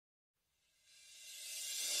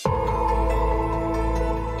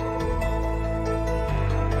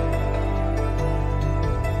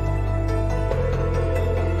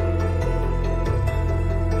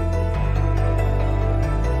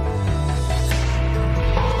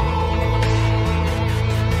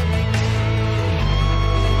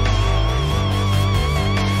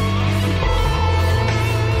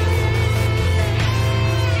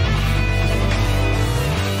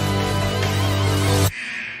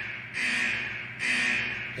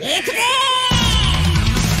行くぜ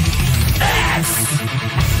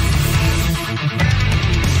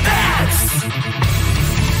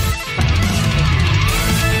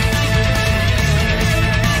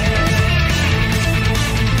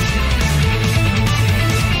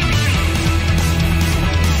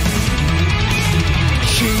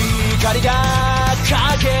光が駆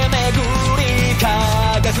け巡り科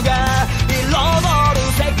学が彩る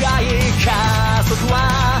世界加速は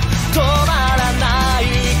止まらない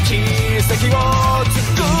奇跡を作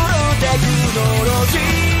るテクノロジ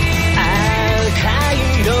ー赤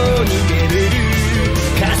色に出る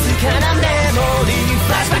かすかなメモリー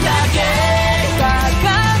フラッシュバックだけ高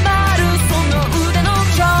まるその腕の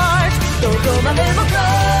チャージどこまでもゴ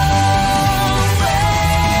ー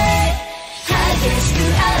激しく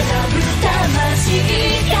荒ぶ魂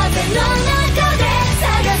風の中で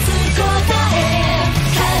探す答え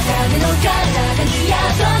鋼の体に宿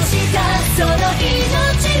したその命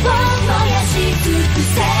を燃やし尽く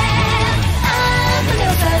せ胸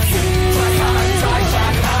を刺す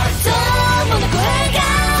友の声が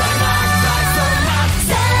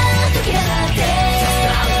さあ解き放って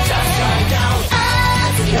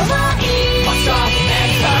熱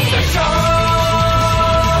い想い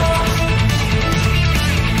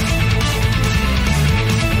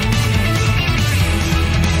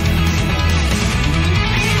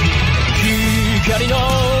光の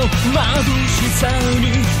眩しさ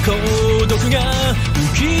に孤独が浮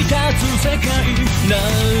き立つ世界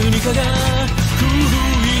何かが狂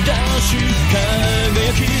い出し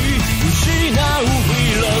輝き失うフ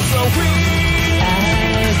ィロソフィー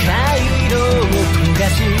赤色を焦が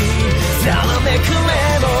しざわめくメ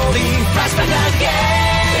モリーフラッシュバックだけ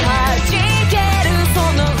弾けるそ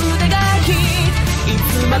の腕がヒットい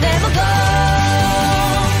つまでもゴー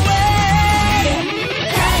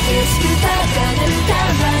激しく高鳴る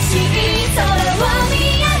魂空を見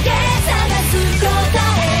上げ探す答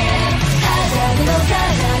え鋼の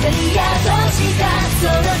体に宿した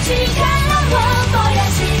その力を燃や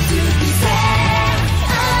し尽くせ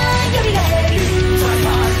よみがえる友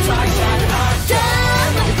の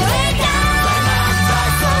声が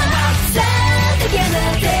さあ解き放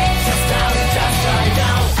って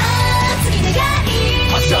熱い願い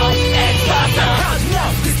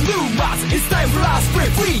It's time for us to break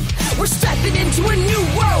free. We're stepping into a new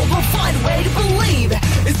world. We'll find a way to believe.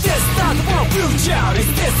 Is this not the world future? Is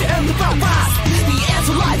this the end of our past? The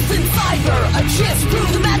answer lies in cyber. A chance to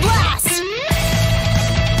prove the mad last.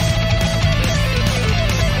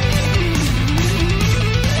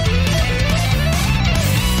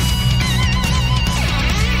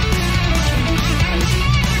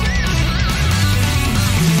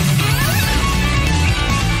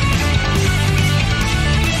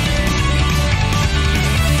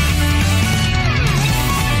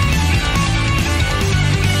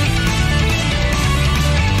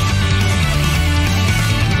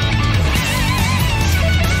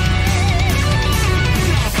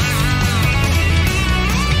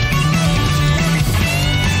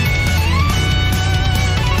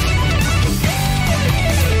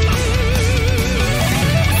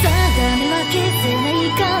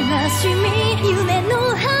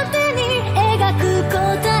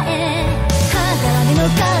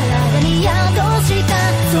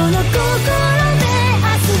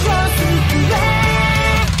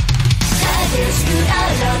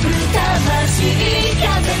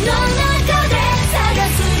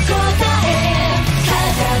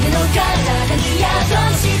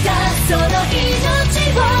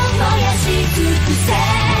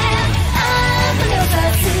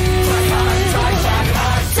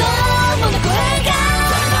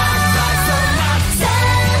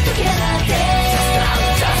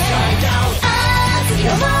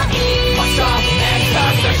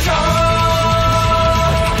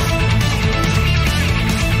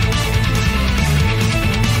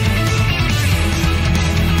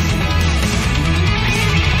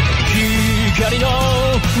 光の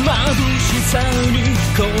眩しさに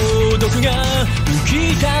孤独が浮き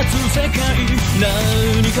立つ世界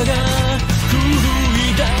何かが狂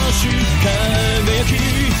い出し輝き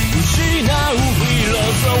失うフィロ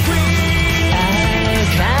ソフィー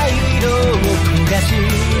赤色を焦がし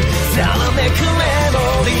ざわめくメモ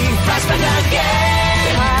リーフラッシュバックだけ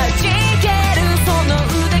弾けるその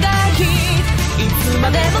腕がヒットいつま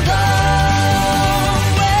でもゴー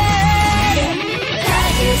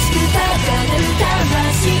激しく高鳴る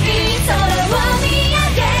魂空を見上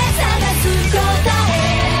げ探す答え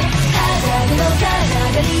鋼の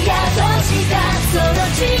体に宿したその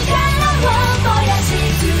力を燃やし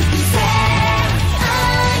尽くせ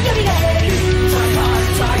よみがえる友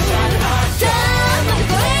の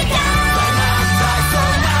声がさ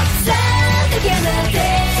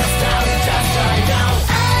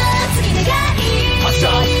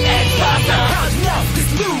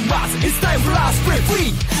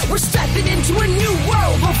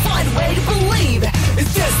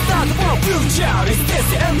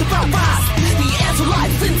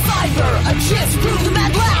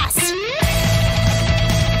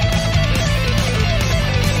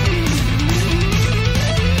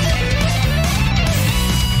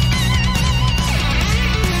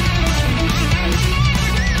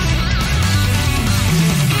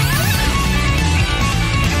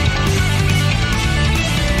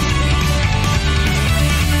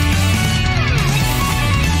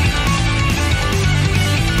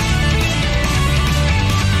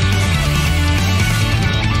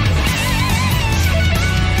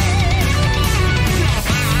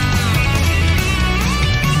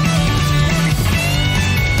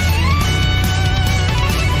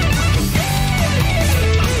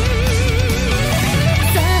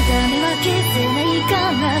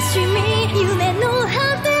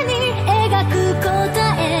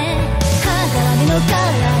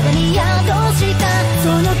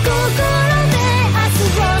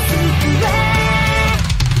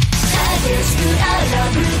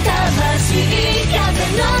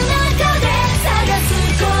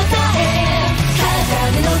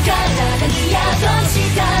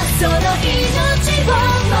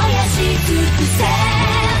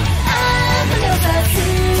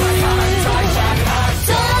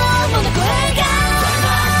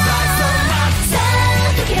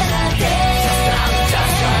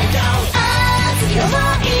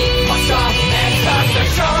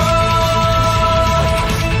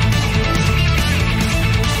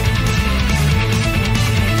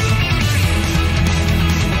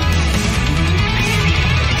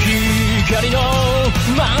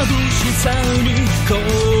さに孤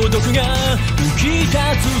独が浮き立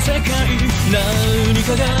つ世界、何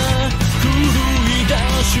かが狂い出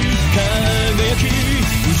し輝き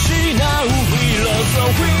失うフィロソ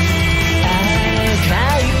フィー、赤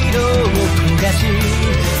い色を焦がし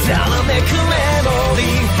ざらめくメモリ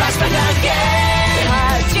ー、フラッシュバックアゲイン、弾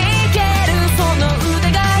けるその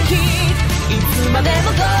腕がいつまでも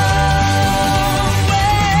Go away、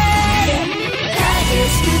 激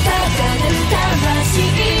しく高鳴る魂、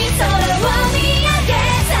空を見上げ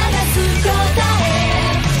探す答え、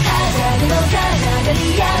鋼の体に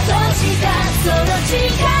宿したその力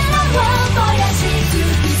を燃やし尽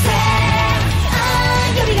くせ、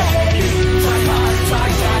蘇るダム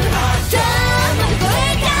の声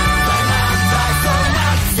が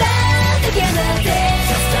さあ解けなって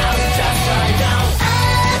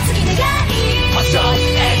熱き願い、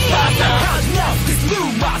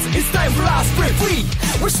 It's time for us to break free.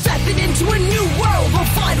 We're stepping into a new world. We'll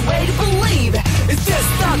find a way to believe. Is this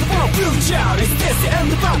not the world future? Is this the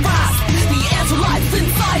end of our past? The answer lies in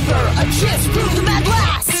cyber. A chance to prove them at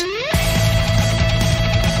last.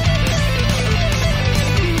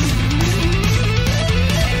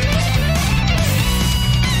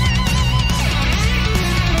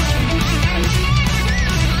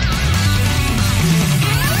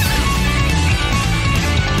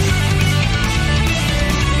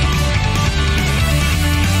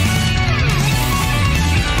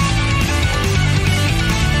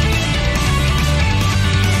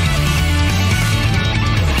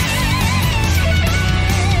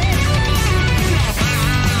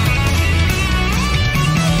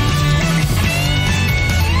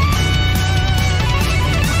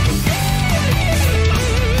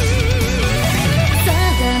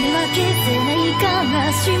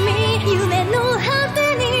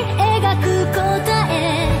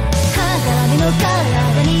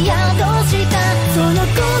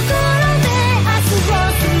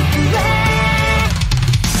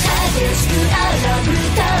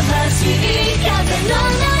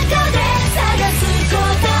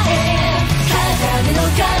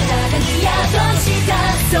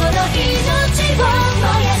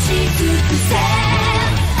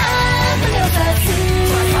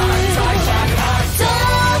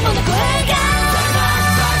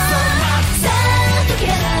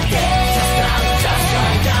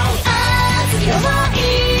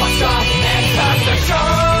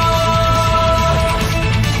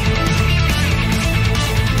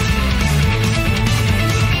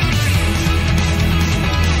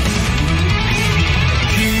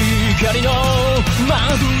 光の眩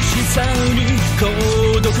しさに孤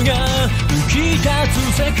独が浮き立つ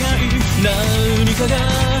世界、何かが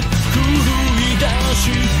狂い出し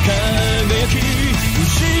輝き失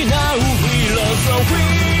うフィロソフィ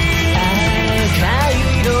ー、赤い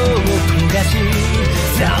色を焦がし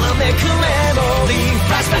ざらめくメモリー、フ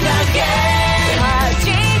ラッシュバックアゲイン、弾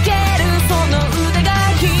けるその腕が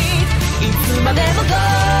いつまでも Go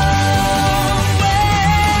away、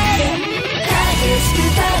 激しく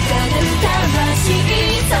高鳴る魂、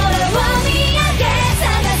空を見上げ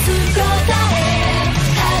探す答え、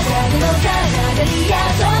鋼の体に宿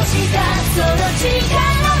したその力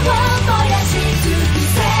を燃やし尽く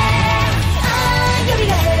せ、蘇る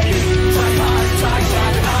ダム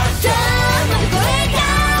の声が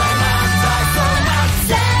さあ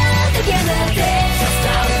解けなって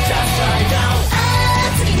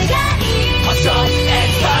熱き願い、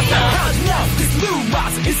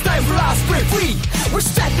 It's time for us to break free. We're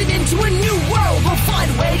stepping into a new world. We'll find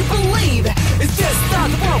a way to believe. Is this not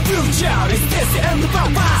the world future? Is this the end of our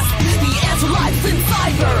past? The answer lies in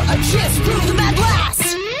cyber. A chance to prove them at last.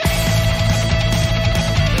 「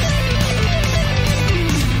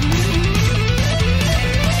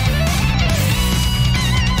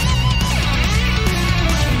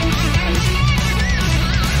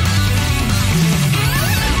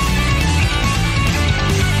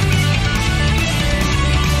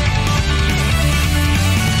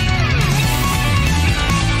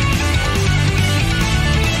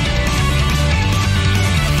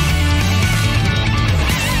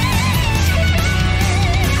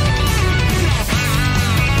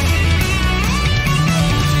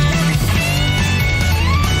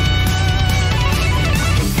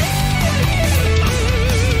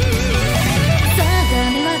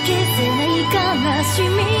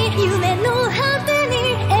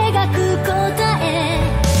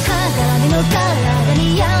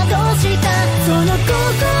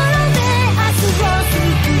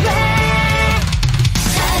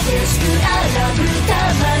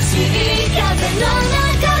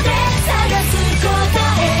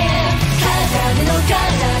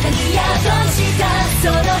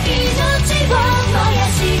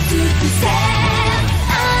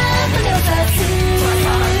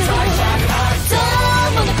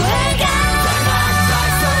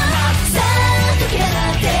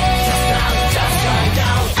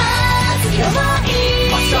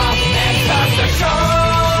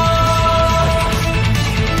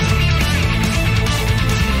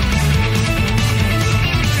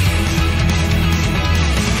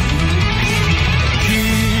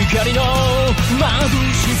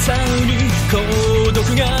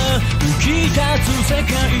世界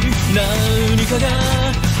何かが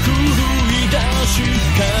狂い出し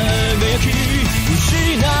輝き失う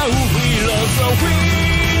フィロソフィー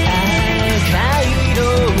赤い色を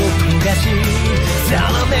焦がしざら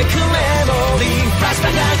めくメモリーフラッシュバ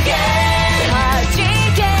ックアゲン弾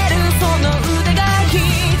けるその腕がきい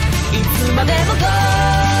つまでも Go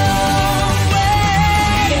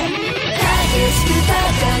away 激しく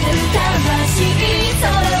高鳴る魂空を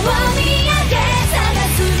見上げ探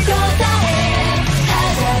す答え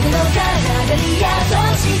鋼の体に宿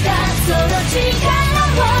したその力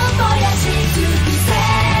を燃やし尽くせ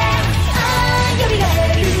蘇る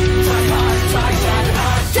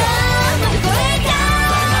どうまでこれか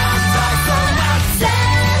さあ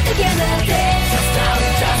解き放て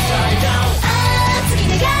熱き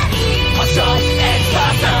願い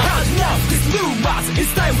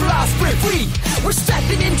It's time for us to break free. We're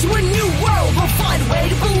stepping into a new world. We'll find a way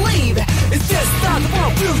to believe. Is this not the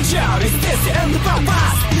world future? Is this the end of our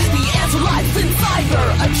past? The answer lies in cyber.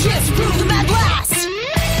 A chance to prove them at last.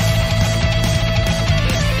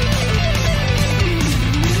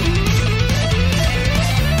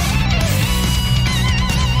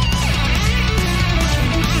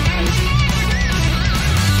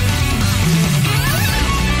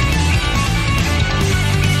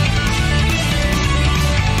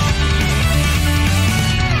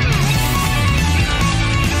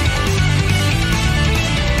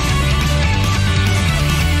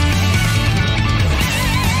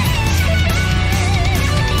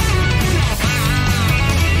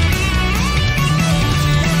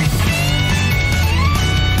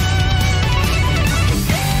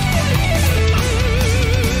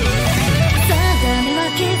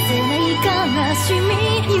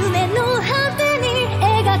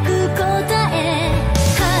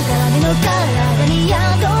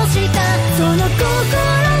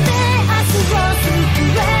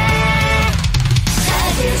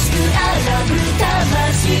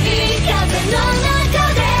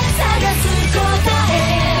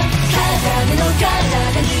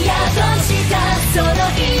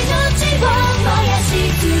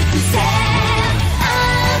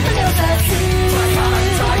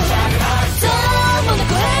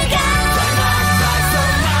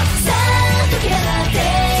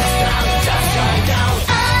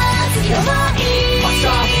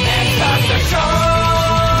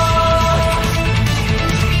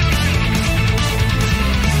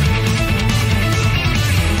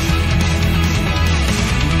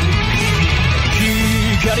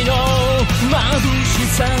 光の眩し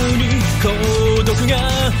さに孤独が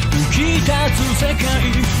浮き立つ世界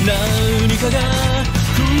何かが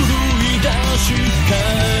狂い出し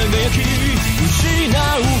輝き失うフ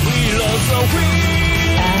ィロソフィー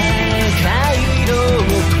赤い色を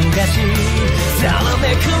焦がしざら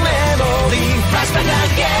めくメモリーフラッシュバックア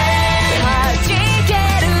ゲン弾け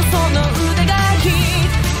るその腕がきい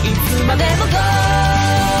つまでも Go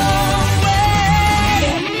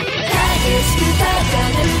激しく高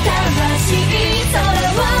鳴る魂空を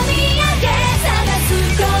見上げ探す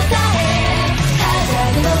答え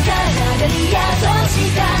鋼の体に宿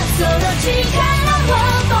したその力を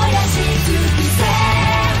燃やし尽くせ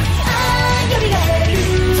蘇る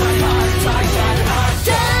どう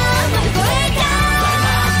までこれか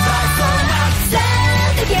さあ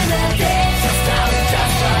解き放て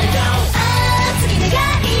熱き願い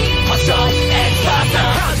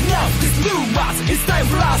It's time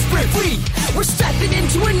for us to break free. We're stepping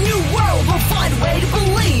into a new world. We'll find a way to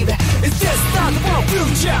believe. Is this not the world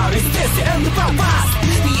future? Is this the end of our past?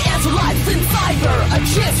 The answer lies in cyber. A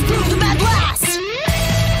chance to prove them at last. 「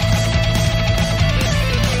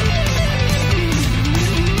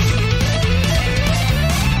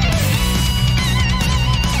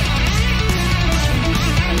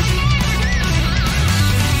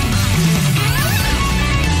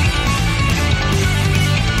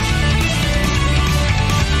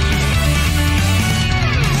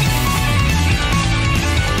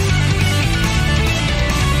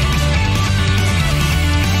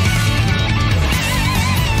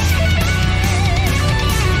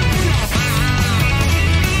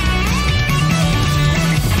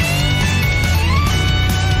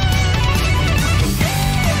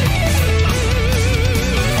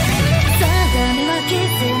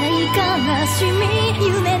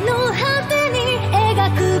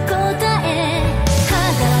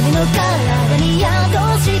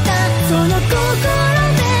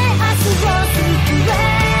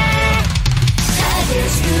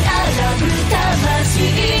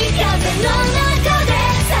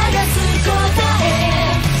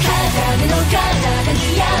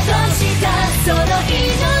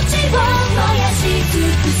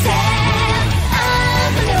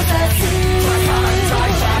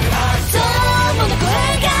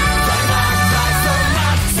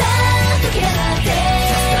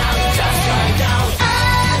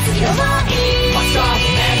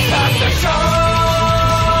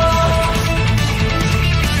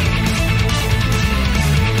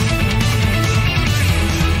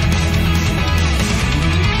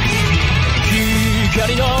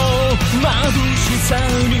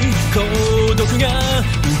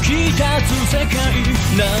つ世界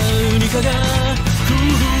何かが狂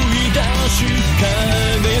い出し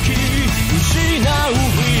輝き失う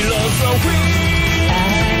フィロソフィー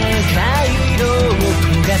赤い色を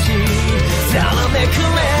焦がしざらめくメ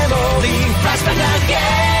モリーフラッシュバックアゲ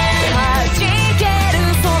イン弾ける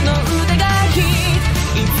その腕が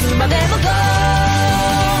いつまでも Go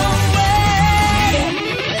away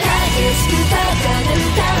激しく高鳴る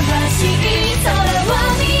魂空を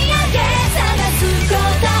見上げ探す答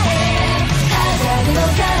え鋼の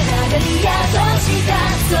体に宿した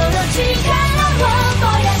その力を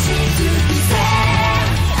燃やし尽くせ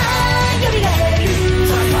よみがえる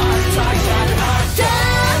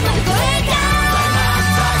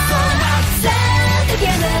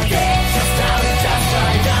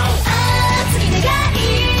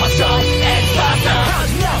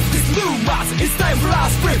It's time for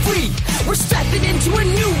us to break free. We're stepping into a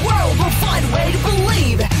new world. We'll find a way to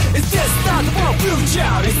believe. Is this not the world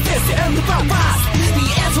future? Is this the end of our past? The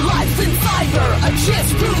answer lies in cyber. A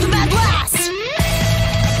chance to prove them at last.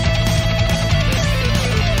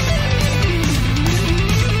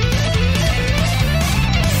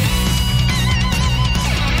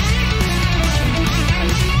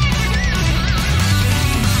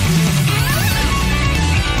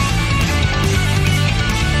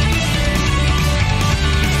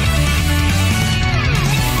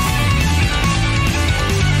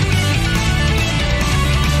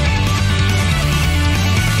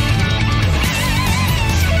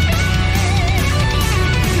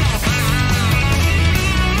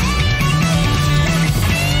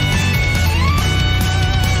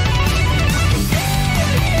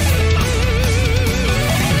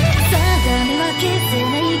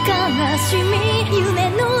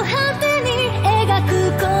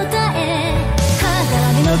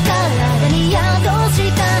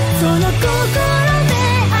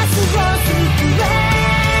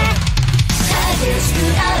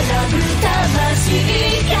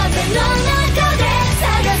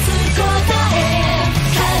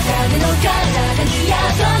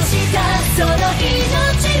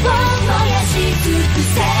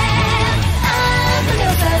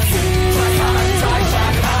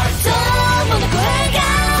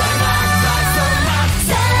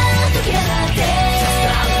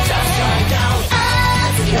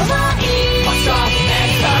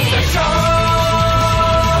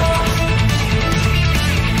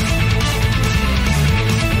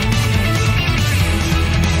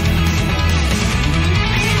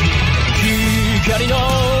 光の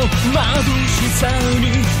眩しさ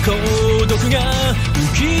に孤独が浮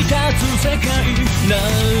き立つ世界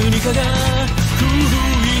何かが狂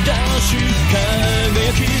い出し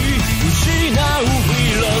輝き失うフ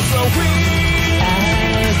ィロソフィー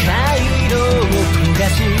赤い色を焦が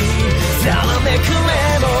しざらめくメ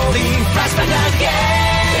モリーフラッシュバックアゲ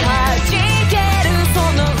イン弾けるそ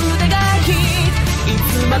の腕がい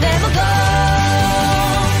つまでも Go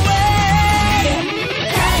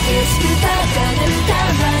激しく高鳴る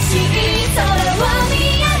魂空を見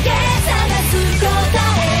上げ探す答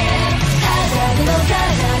え鋼の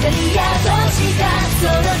体に宿した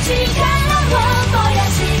その力を燃や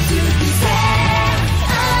し尽くせ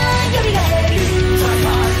よみがえるどう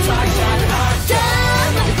まで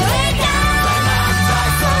声が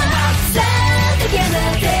さあ解き放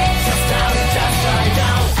て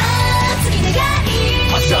熱き願い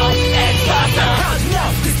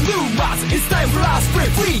It's time for us to break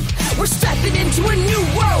free. We're stepping into a new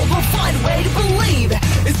world. We'll find a way to believe.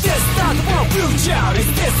 Is this not the world future? Is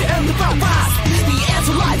this the end of our past? The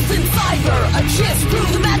answer lies in cyber. A chance to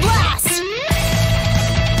prove them at last. 「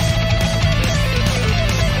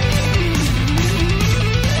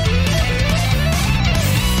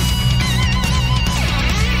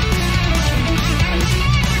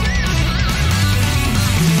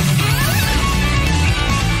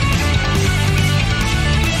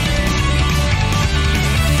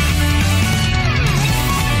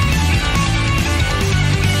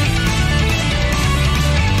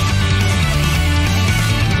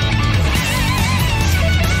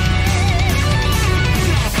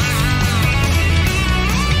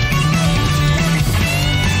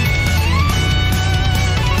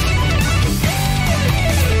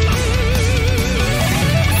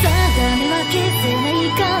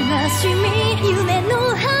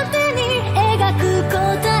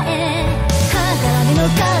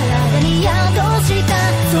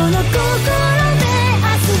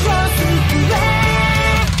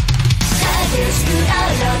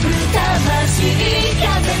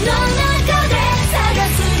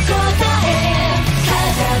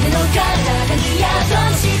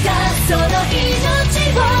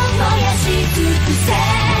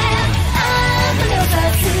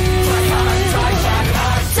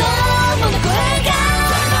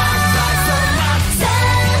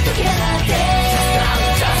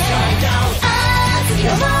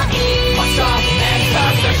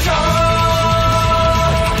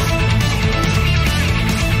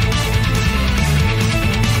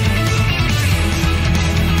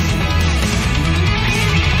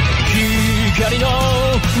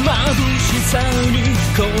さに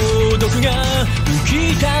孤独が浮き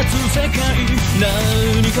立つ世界、何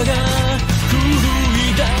かが狂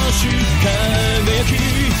い出し輝き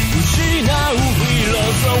失うフィロ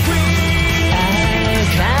ソフィー、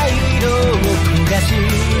赤い色を焦がし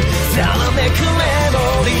ざらめくメモ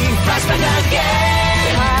リー、フラッシュバックアゲイ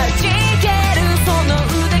ン、弾けるその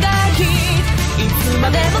腕がきいつま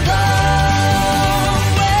でも Go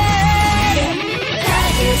away、 激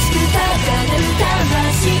しく高鳴る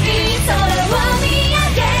魂、空を見上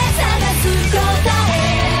げ探す答え、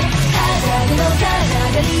鋼の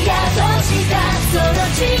体に宿したその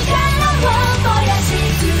力を燃やし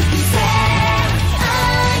尽くせ、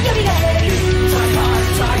蘇る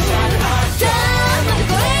ダーマの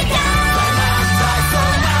声がさ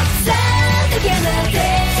あ解け放て、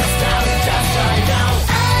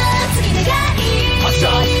熱い願い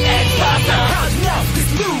This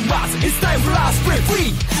new rise, it's time for us to break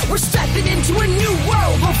free. We're stepping into a new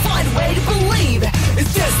world, we'll find a way to believe.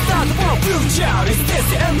 Is this not the world future? Is this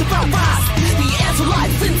the end of our past? The answer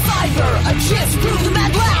lies in cyber, a chance to prove them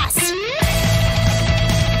at last.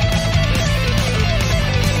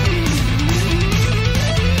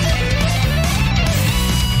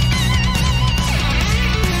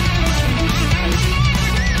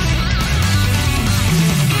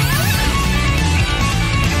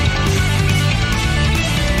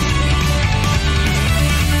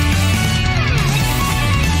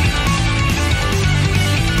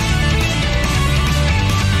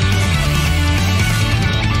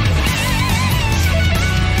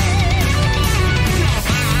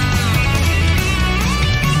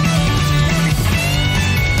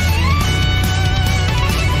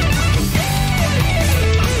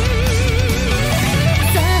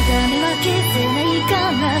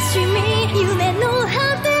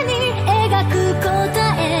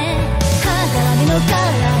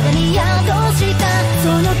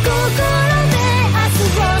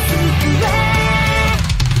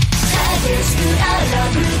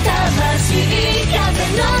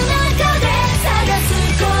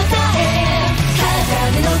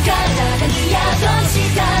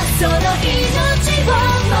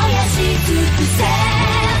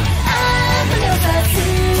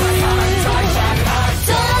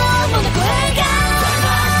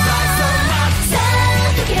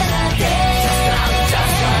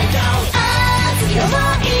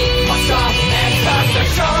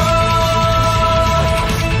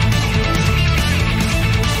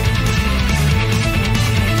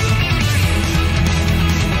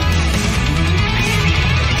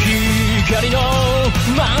 光の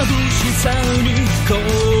眩しさに孤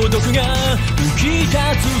独が浮き立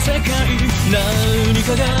つ世界、何か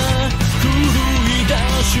が狂い出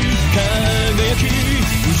し輝き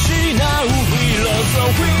失うフィロソ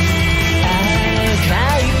フィー、赤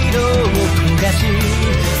い色を焦がし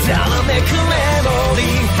ざらめくメモリー、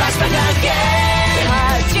フラッシュバックアゲイン、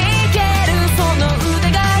弾けるその腕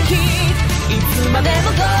がきいつまでも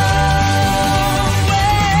Go away、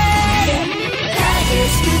 激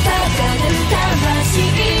しく高鳴る魂、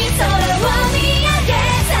空を見上げ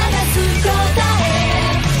探す答え、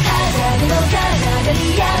鋼の体に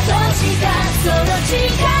宿したその力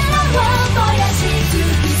を燃やし尽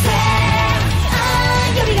くせ、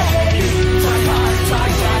蘇る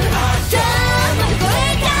ダーマの声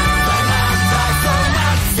が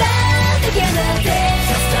さあ解け放て、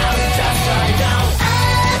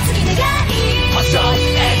熱い願い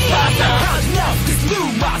This new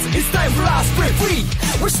rise, it's time for us to break free.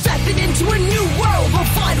 We're stepping into a new world, we'll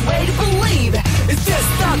find a way to believe. Is this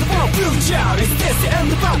not the world future? Is this the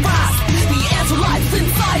end of our past? The answer lies in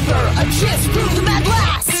cyber, a chance to prove them at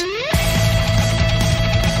last. 「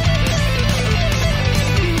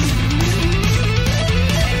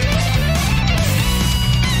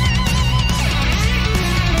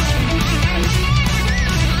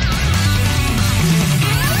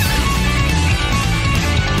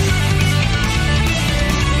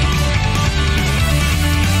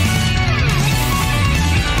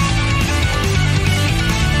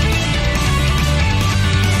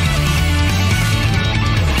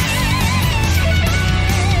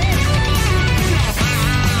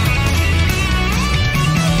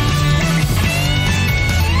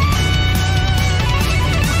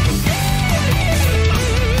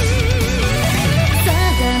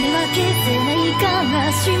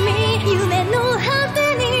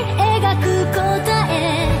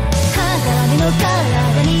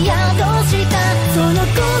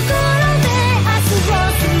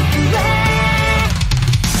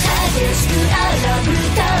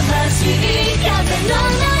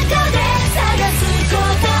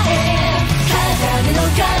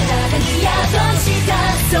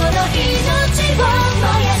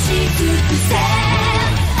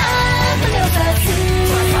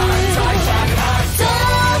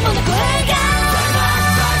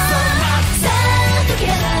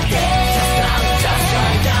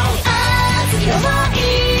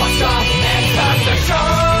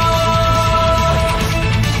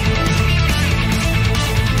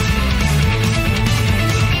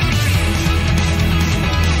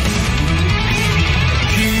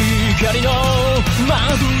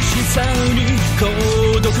しさに孤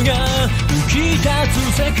独が浮き立つ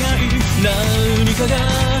世界、何かが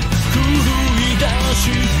狂い出し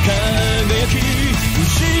輝き失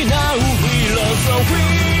うフィロソフィ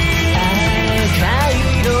ー、赤い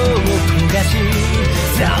色を焦がし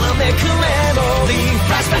ざらめくメモリー、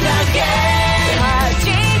フラッシュバックアゲン、弾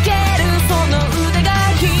けるその腕が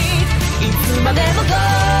きいつまでも Go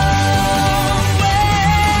away、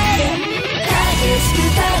 激しく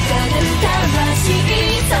高鳴る魂、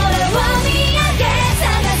空を見上げ探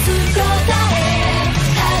す答え、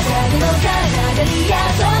鋼の体に宿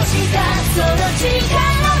したその力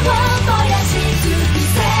を燃やし尽く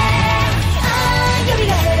せ、蘇る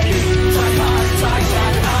黙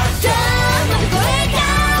る声が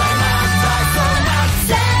さあ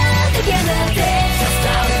駆け上がって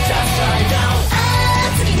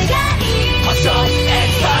熱き願い、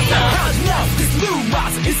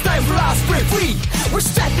 It's time for us to break free. We're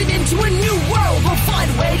stepping into a new world. We'll find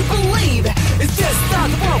a way to believe. Is this not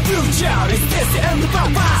the world future? Is this the end of our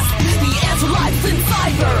past? The answer lies in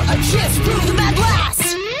cyber. A chance to prove the mad last.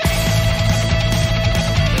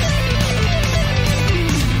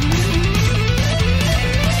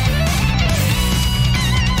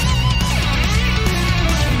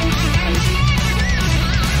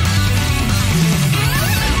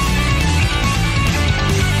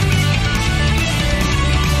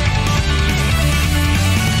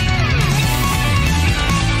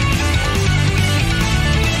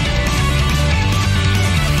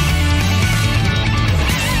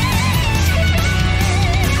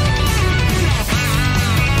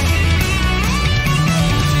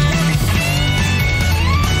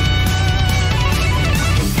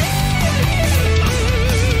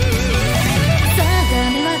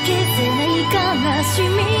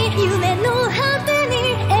 夢の果てに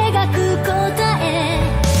描く答え、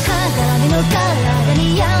鏡の殻